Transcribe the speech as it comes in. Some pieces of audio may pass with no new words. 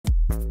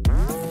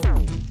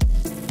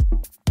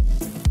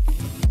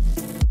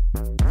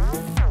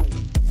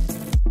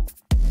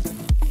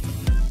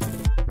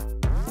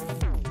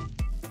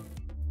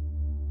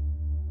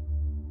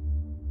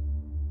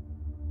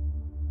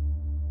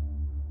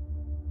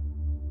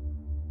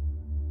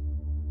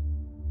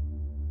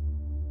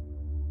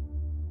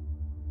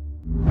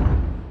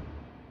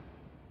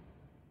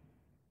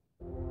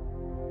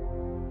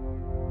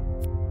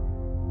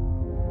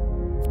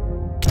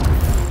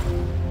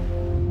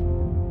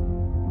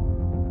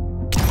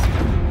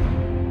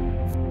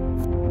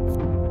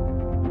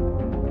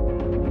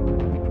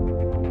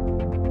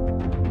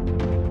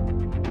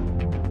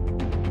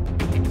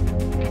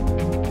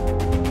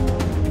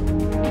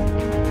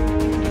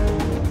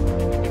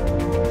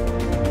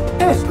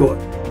Escort.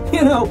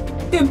 You know,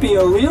 it'd be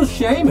a real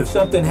shame if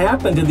something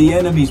happened to the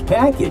enemy's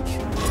package.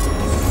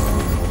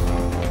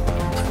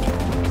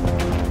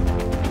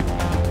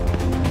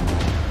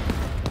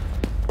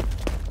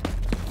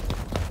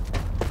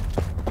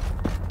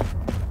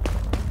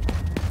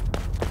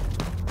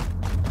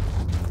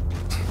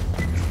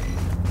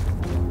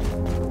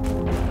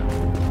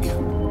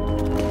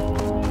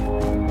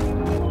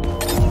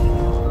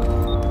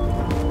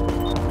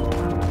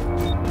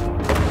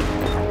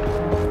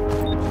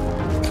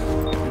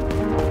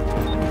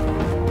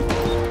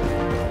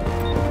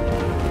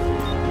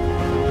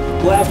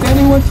 Blast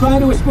anyone trying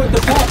to escort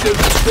the package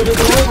to the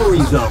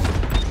delivery zone.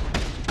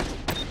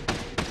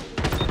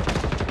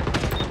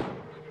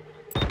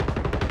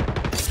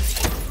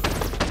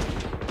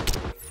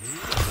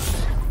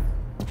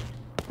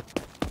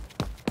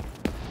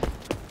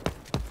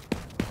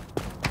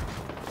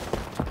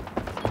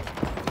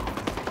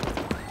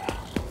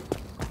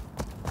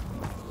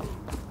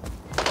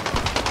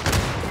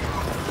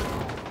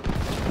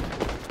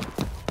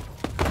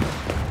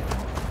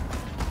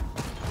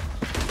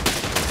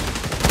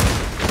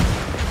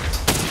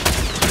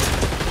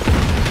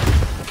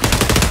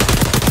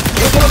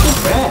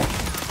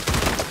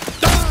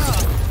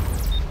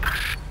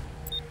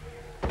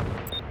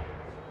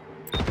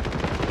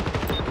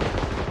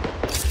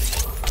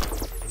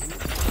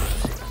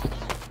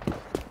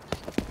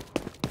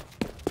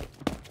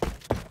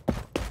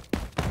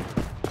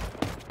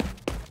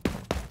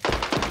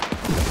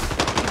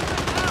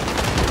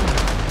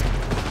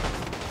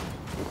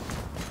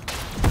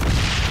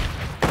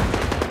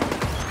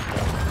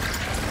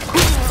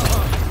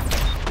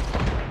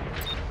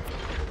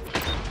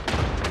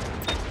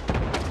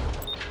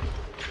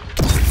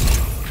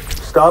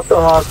 Stop the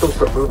hostiles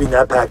from moving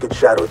that package,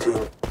 Shadow Team.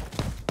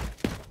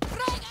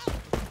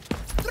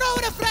 Throw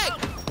in a frag!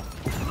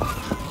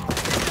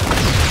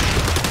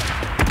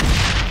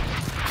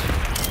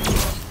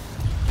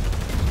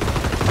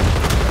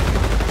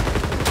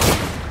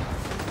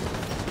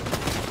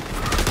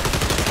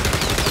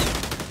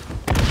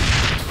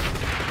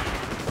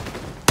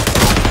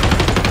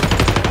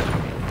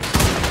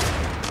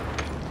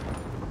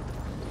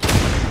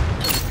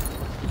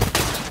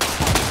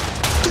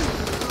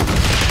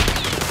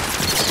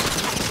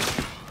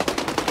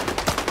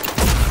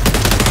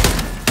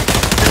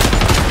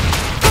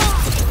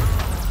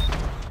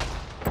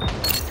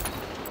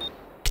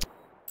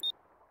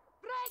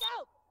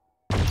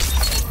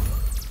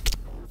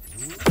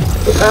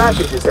 The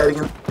package is heading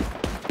in.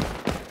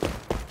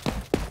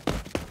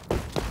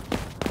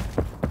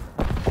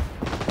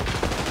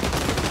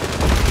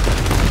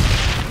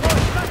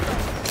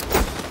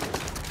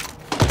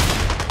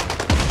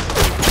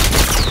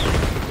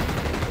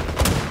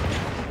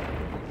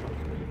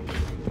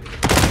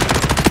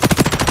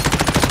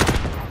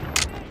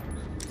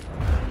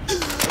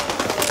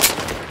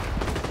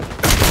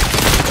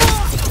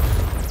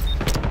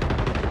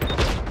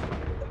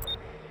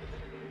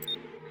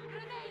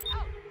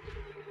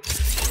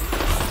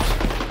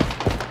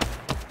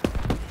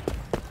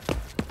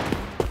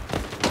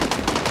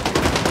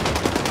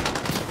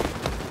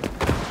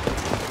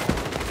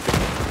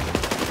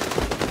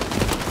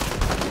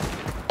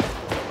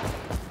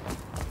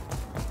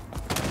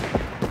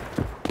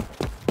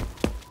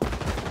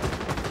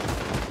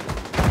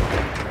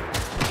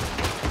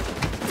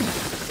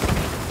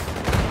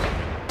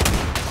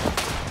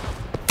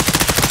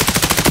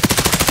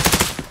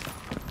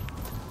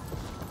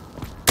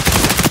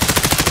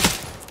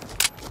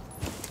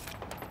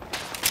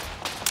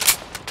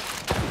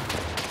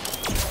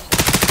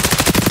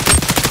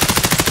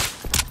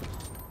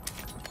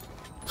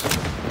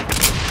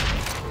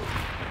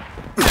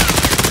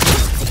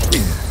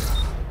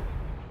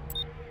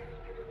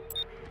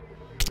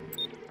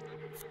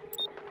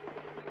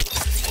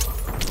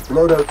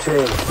 Loadout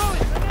chain.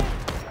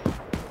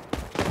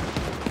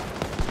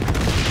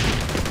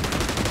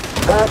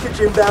 Package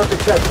inbound to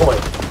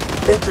checkpoint.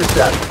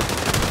 Intercept.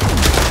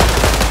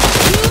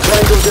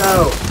 Tango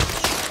down.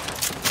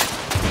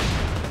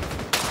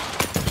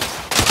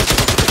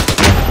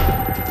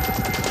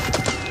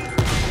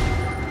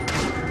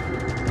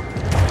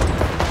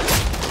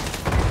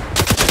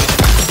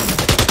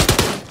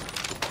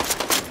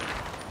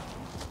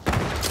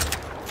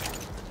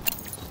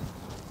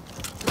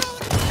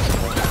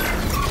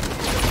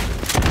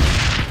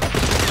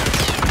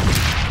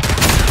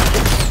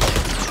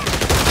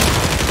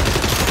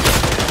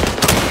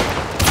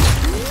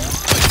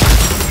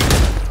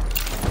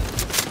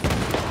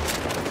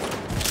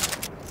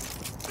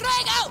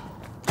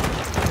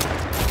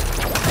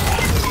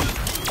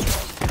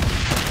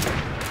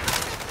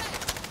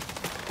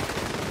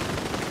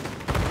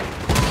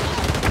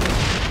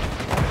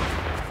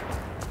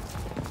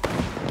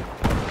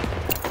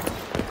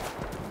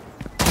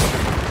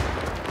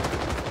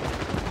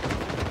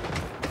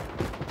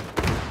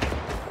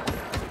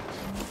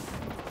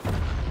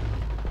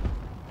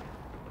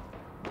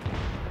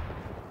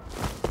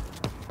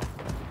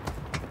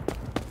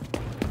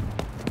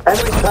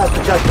 Enemies past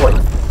the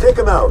checkpoint. Take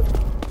them out.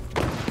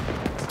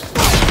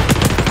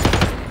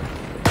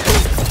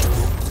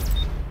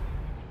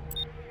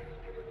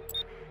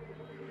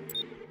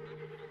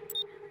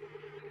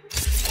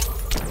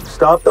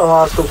 Stop the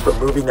hostiles from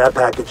moving that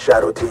package,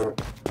 Shadow Team.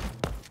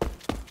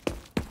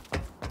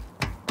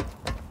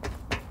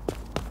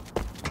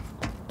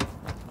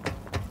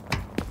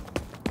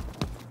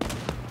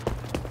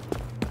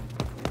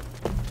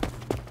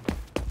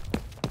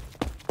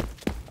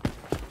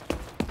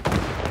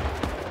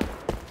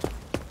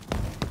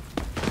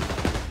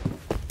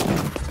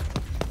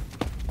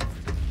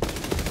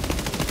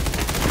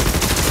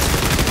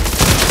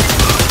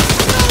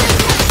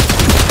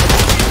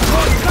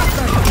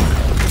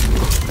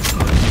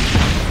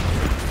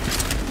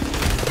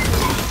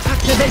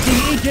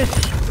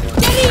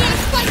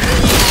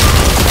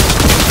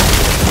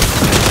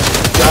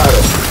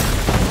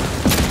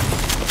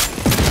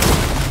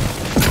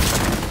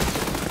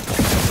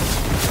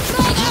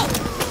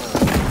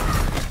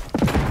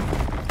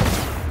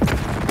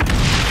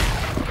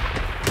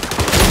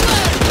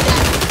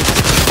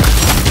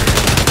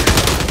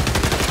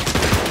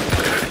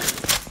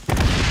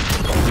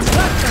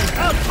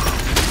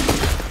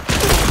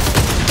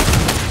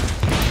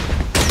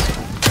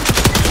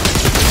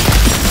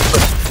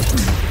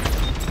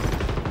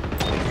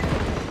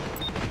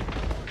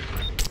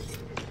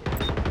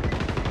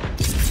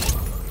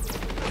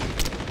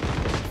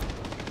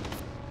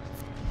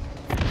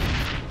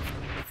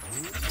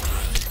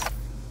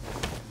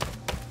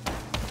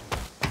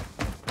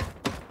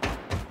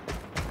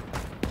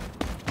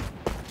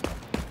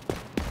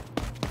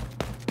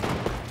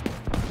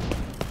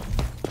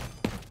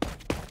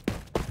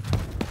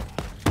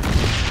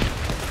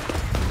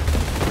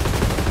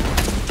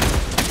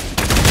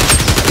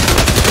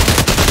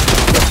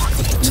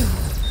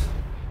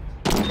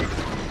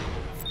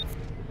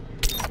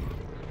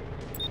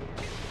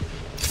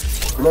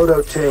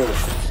 Loadout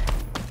changed.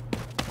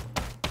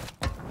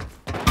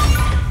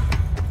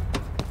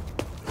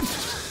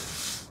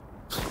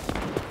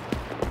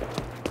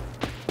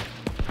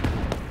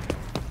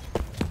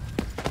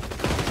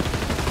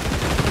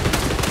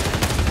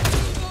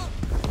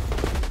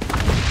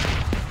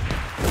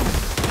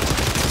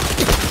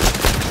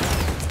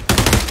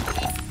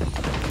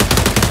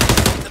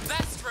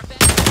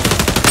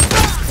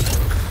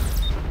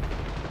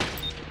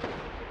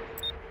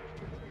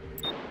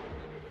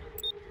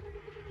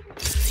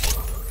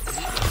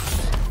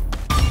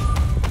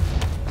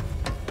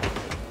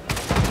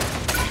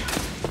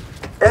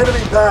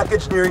 Enemy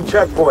package nearing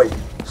checkpoint.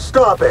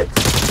 Stop it!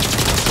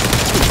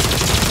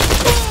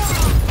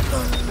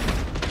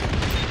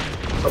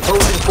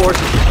 Opposing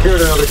forces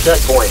secured another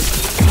checkpoint.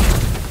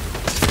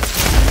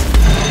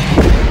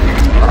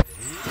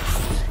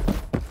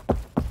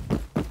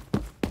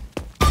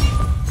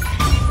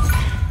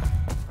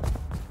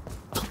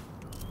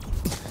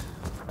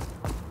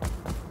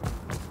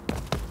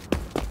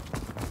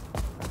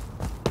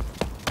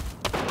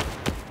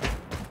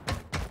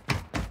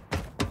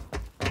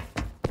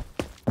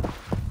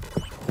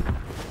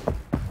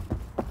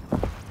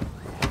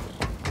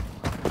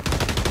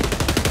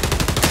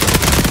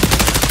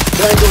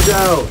 Tango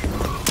down.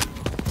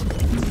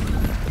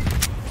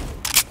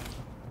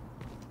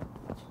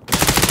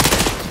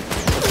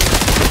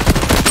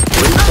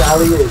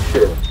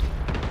 Retaliation.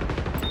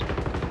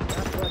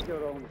 That's not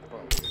your own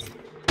fault.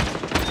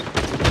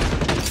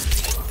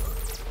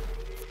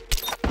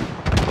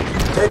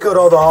 Take out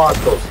all the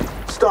hostiles.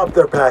 Stop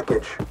their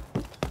package.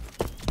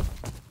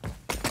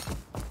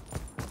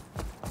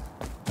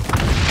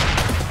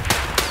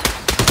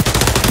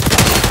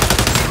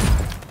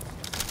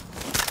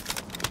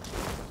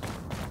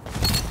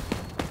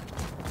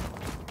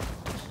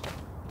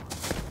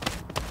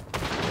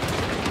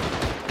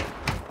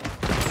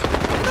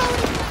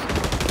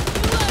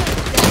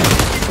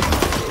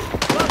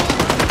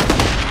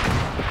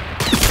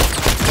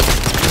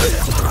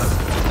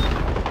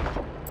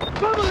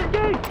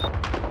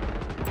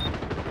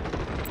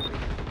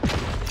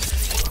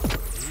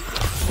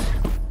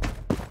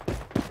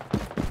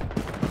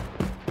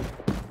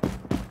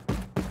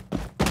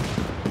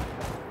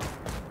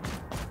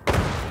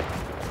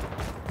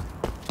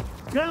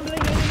 Scrambling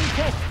enemy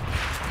tech.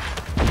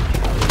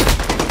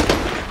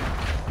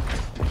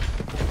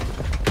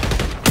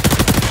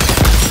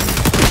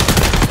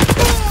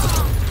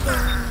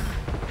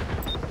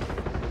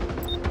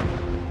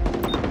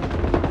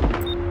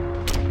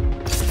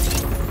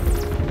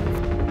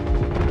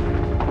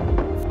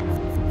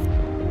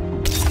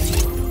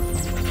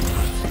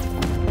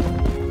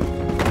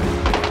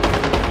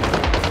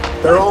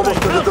 They're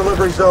almost to the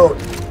delivery zone.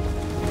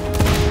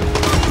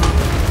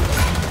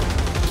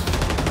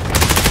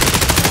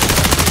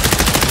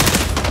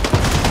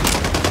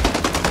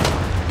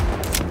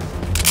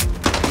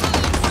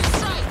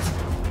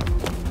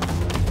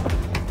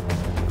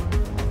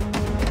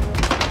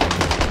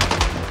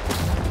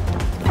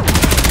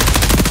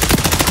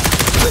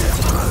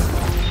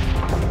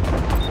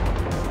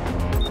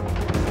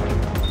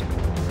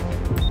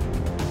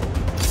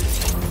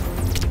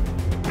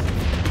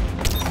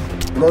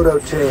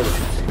 Loadout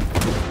changed.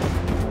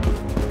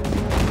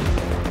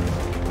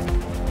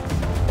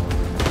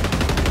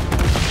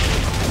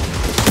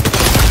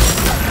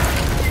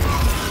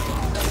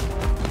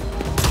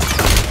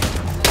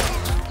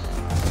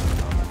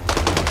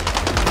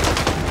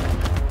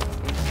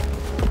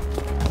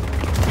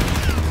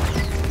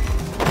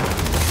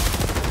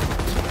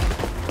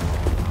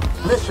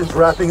 Mission's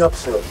wrapping up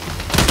soon.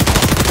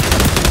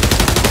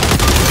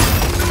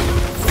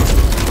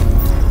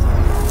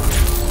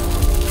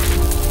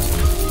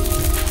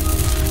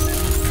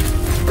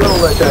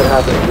 Don't let that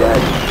happen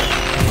again.